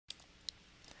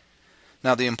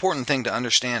Now, the important thing to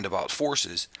understand about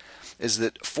forces is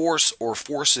that force or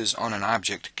forces on an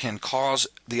object can cause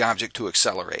the object to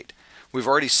accelerate. We've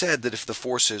already said that if the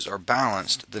forces are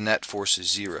balanced, the net force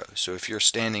is zero. So if you're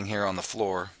standing here on the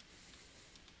floor,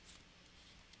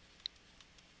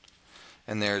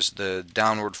 and there's the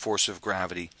downward force of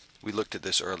gravity, we looked at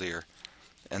this earlier,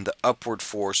 and the upward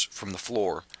force from the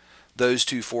floor, those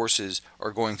two forces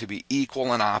are going to be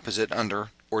equal and opposite under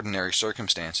ordinary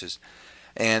circumstances.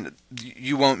 And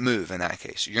you won't move in that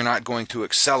case. You're not going to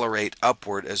accelerate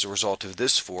upward as a result of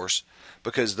this force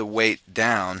because the weight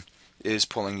down is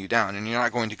pulling you down, and you're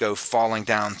not going to go falling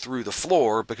down through the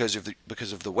floor because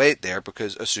of the weight there,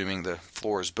 because assuming the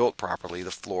floor is built properly, the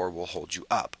floor will hold you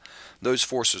up. Those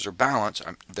forces are balanced.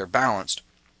 They're balanced,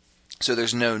 so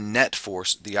there's no net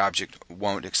force. The object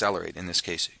won't accelerate. In this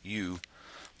case, you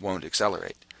won't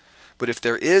accelerate. But if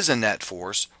there is a net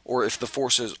force, or if the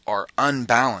forces are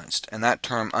unbalanced, and that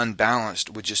term unbalanced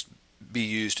would just be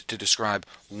used to describe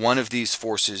one of these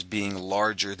forces being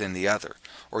larger than the other.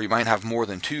 Or you might have more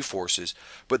than two forces,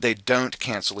 but they don't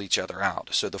cancel each other out.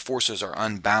 So the forces are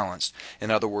unbalanced. In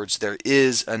other words, there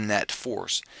is a net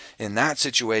force. In that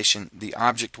situation, the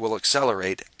object will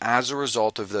accelerate as a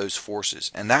result of those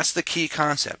forces. And that's the key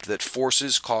concept, that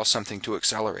forces cause something to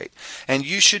accelerate. And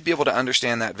you should be able to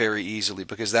understand that very easily,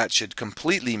 because that should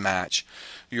completely match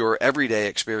your everyday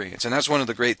experience. And that's one of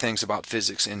the great things about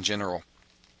physics in general,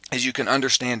 is you can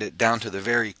understand it down to the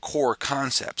very core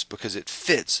concepts, because it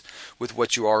fits with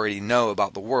what you already know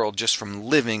about the world just from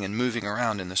living and moving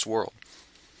around in this world.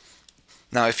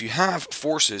 Now, if you have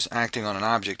forces acting on an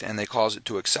object and they cause it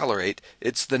to accelerate,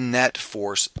 it's the net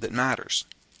force that matters.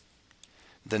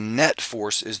 The net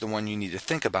force is the one you need to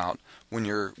think about when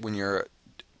you're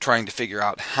trying to figure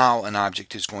out how an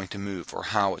object is going to move or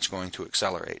how it's going to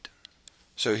accelerate.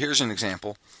 So here's an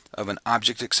example of an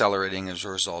object accelerating as a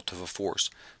result of a force.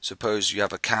 Suppose you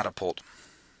have a catapult,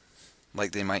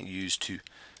 like they might use to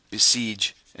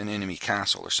besiege an enemy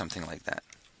castle or something like that.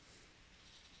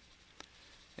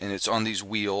 And it's on these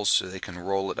wheels so they can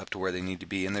roll it up to where they need to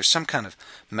be. And there's some kind of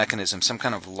mechanism, some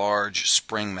kind of large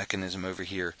spring mechanism over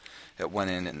here at one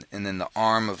end, and then the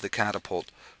arm of the catapult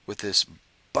with this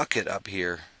bucket up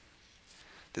here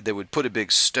that they would put a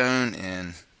big stone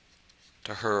in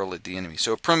to hurl at the enemy.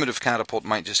 So a primitive catapult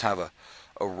might just have a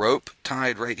rope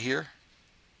tied right here,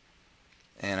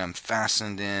 and I'm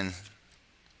fastened in,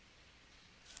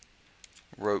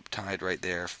 rope tied right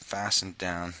there, fastened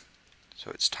down,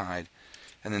 so it's tied,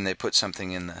 and then they put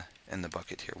something in the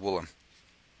bucket here. We'll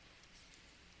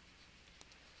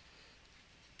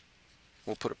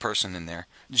put a person in there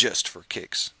just for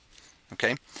kicks.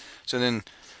 Okay, so then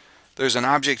there's an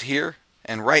object here,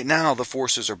 and right now the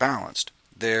forces are balanced.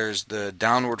 There's the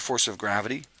downward force of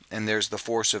gravity, and there's the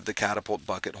force of the catapult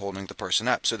bucket holding the person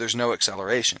up. So there's no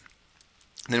acceleration.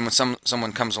 Then when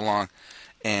someone comes along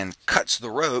and cuts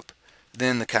the rope,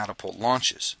 then the catapult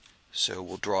launches. So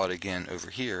we'll draw it again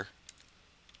over here.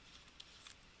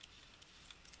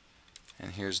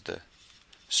 And here's the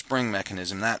spring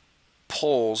mechanism. That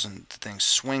pulls and the thing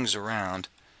swings around.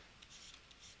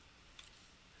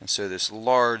 And so this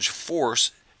large force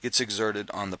gets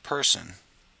exerted on the person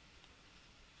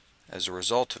as a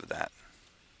result of that.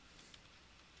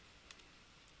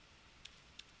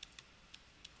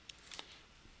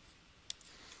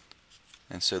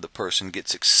 And so the person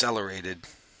gets accelerated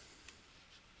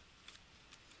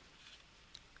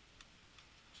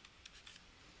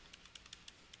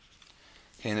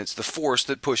and it's the force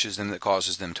that pushes them that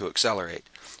causes them to accelerate.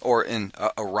 Or in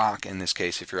a rock in this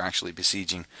case, if you're actually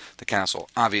besieging the castle.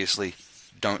 Obviously,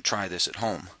 don't try this at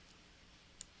home.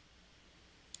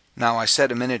 Now, I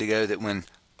said a minute ago that when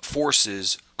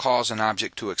forces cause an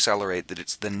object to accelerate, that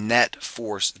it's the net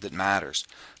force that matters.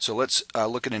 So let's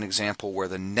look at an example where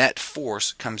the net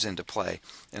force comes into play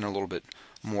in a little bit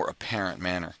more apparent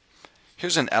manner.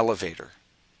 Here's an elevator.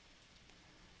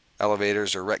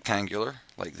 Elevators are rectangular,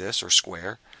 like this, or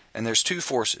square, and there's two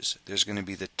forces. There's going to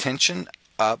be the tension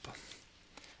up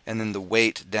and then the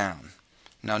weight down.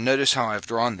 Now notice how I've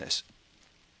drawn this.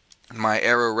 My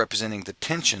arrow representing the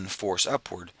tension force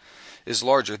upward is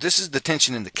larger. This is the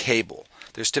tension in the cable.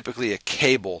 There's typically a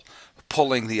cable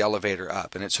pulling the elevator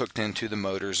up, and it's hooked into the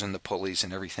motors and the pulleys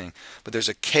and everything. But there's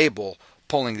a cable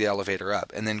pulling the elevator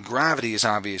up, and then gravity is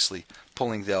obviously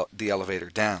pulling the elevator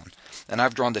down. And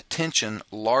I've drawn the tension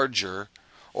larger,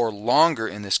 or longer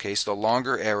in this case. The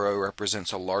longer arrow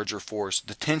represents a larger force.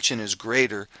 The tension is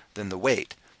greater than the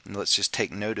weight. And let's just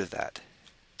take note of that.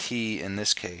 T in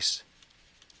this case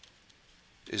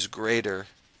is greater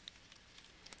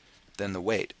than the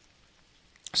weight.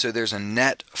 So there's a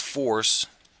net force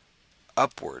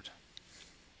upward.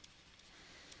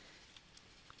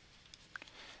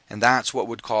 and that's what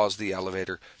would cause the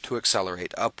elevator to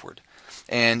accelerate upward.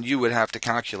 And you would have to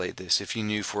calculate this if you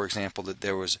knew, for example, that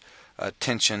there was a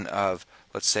tension of,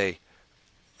 let's say,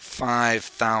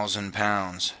 5,000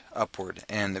 pounds upward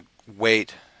and the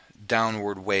weight,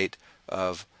 downward weight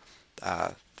of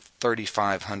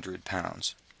 3,500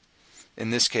 pounds. In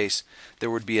this case,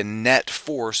 there would be a net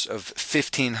force of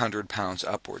 1,500 pounds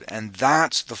upward, and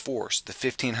that's the force, the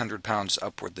 1,500 pounds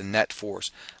upward, the net force.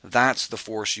 That's the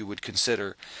force you would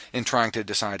consider in trying to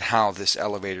decide how this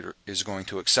elevator is going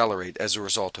to accelerate as a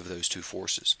result of those two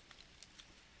forces.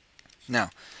 Now,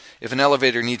 if an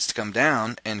elevator needs to come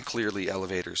down, and clearly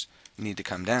elevators need to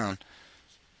come down,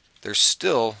 there's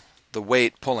still the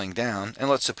weight pulling down, and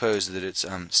let's suppose that it's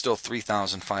still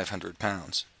 3,500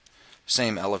 pounds.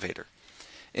 Same elevator.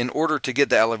 In order to get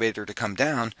the elevator to come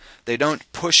down, they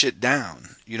don't push it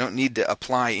down. You don't need to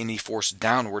apply any force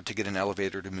downward to get an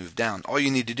elevator to move down. All you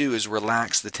need to do is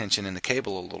relax the tension in the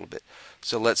cable a little bit.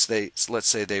 So let's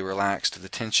say they relaxed the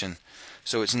tension,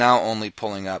 so it's now only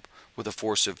pulling up with a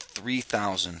force of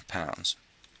 3,000 pounds.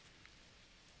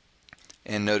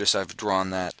 And notice I've drawn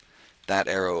that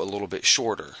arrow a little bit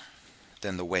shorter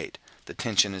than the weight. The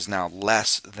tension is now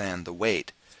less than the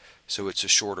weight, so it's a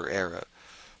shorter arrow.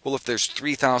 Well, if there's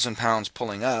 3,000 pounds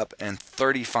pulling up and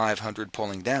 3,500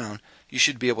 pulling down, you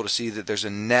should be able to see that there's a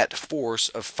net force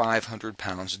of 500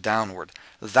 pounds downward.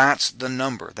 That's the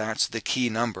number. That's the key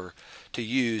number to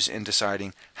use in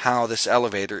deciding how this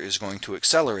elevator is going to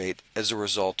accelerate as a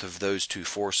result of those two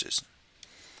forces.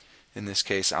 In this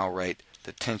case, I'll write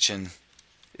the tension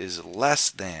is less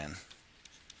than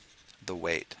the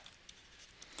weight.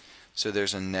 So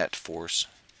there's a net force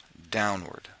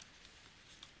downward.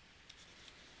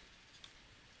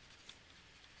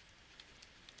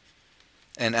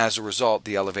 And as a result,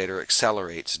 the elevator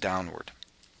accelerates downward.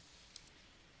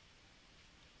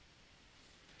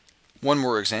 One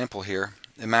more example here.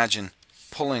 Imagine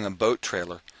pulling a boat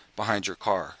trailer behind your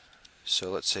car.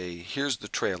 So let's say here's the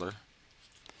trailer,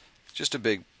 just a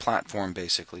big platform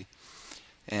basically,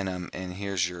 and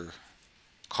here's your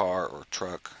car or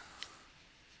truck.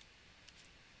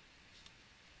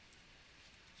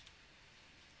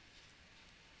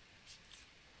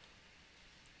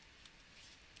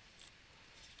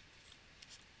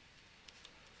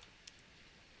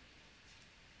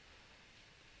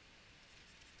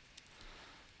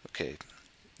 Okay,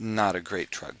 not a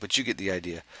great truck, but you get the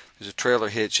idea. There's a trailer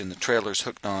hitch and the trailer's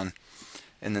hooked on,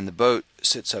 and then the boat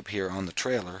sits up here on the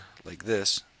trailer like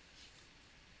this.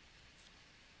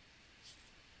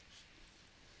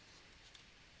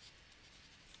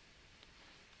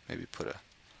 Maybe put a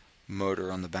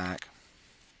motor on the back.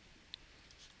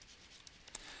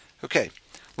 Okay,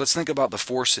 let's think about the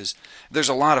forces. There's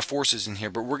a lot of forces in here,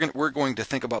 but we're going to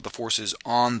think about the forces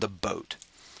on the boat.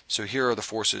 So here are the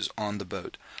forces on the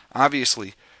boat.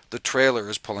 Obviously, the trailer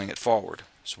is pulling it forward.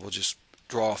 So we'll just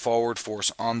draw a forward force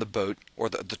on the boat, or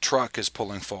the truck is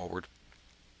pulling forward.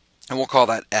 And we'll call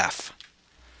that F.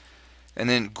 And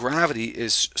then gravity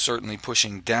is certainly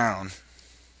pushing down.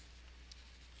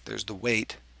 There's the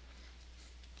weight.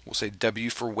 We'll say W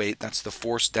for weight. That's the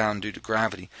force down due to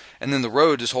gravity. And then the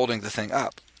road is holding the thing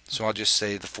up. So I'll just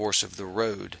say the force of the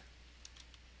road.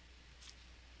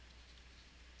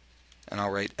 And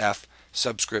I'll write F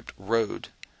subscript road.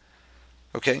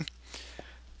 Okay?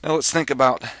 Now let's think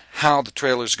about how the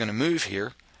trailer is going to move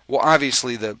here. Well,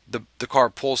 obviously the car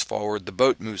pulls forward, the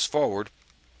boat moves forward.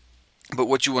 But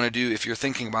what you want to do if you're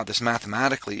thinking about this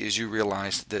mathematically is you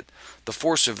realize that the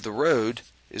force of the road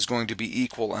is going to be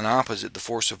equal and opposite the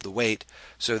force of the weight.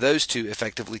 So those two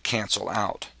effectively cancel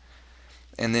out.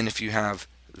 And then if you have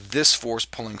this force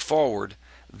pulling forward,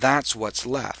 that's what's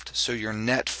left. So your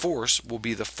net force will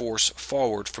be the force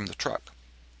forward from the truck.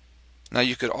 Now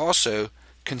you could also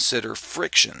consider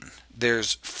friction.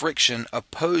 There's friction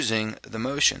opposing the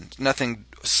motion. Nothing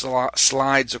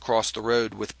slides across the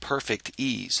road with perfect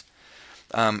ease.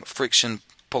 Friction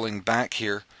pulling back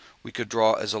here we could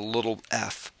draw as a little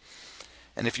f.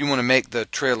 And if you want to make the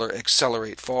trailer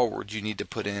accelerate forward, you need to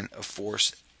put in a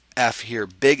force F here,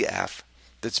 big F,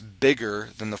 that's bigger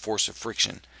than the force of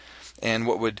friction. And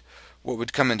what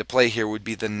would come into play here would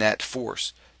be the net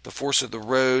force. The force of the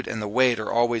road and the weight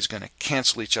are always going to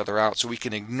cancel each other out, so we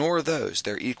can ignore those.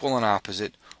 They're equal and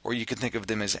opposite, or you can think of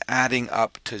them as adding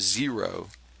up to zero.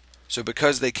 So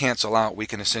because they cancel out, we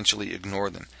can essentially ignore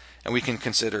them. And we can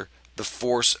consider the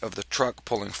force of the truck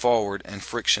pulling forward and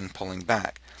friction pulling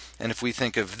back. And if we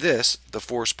think of this, the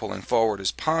force pulling forward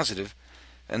is positive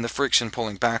and the friction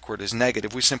pulling backward is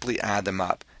negative, we simply add them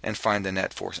up and find the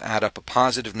net force. Add up a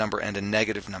positive number and a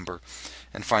negative number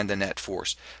and find the net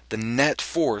force. The net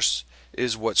force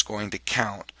is what's going to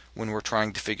count when we're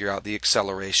trying to figure out the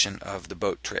acceleration of the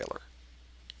boat trailer.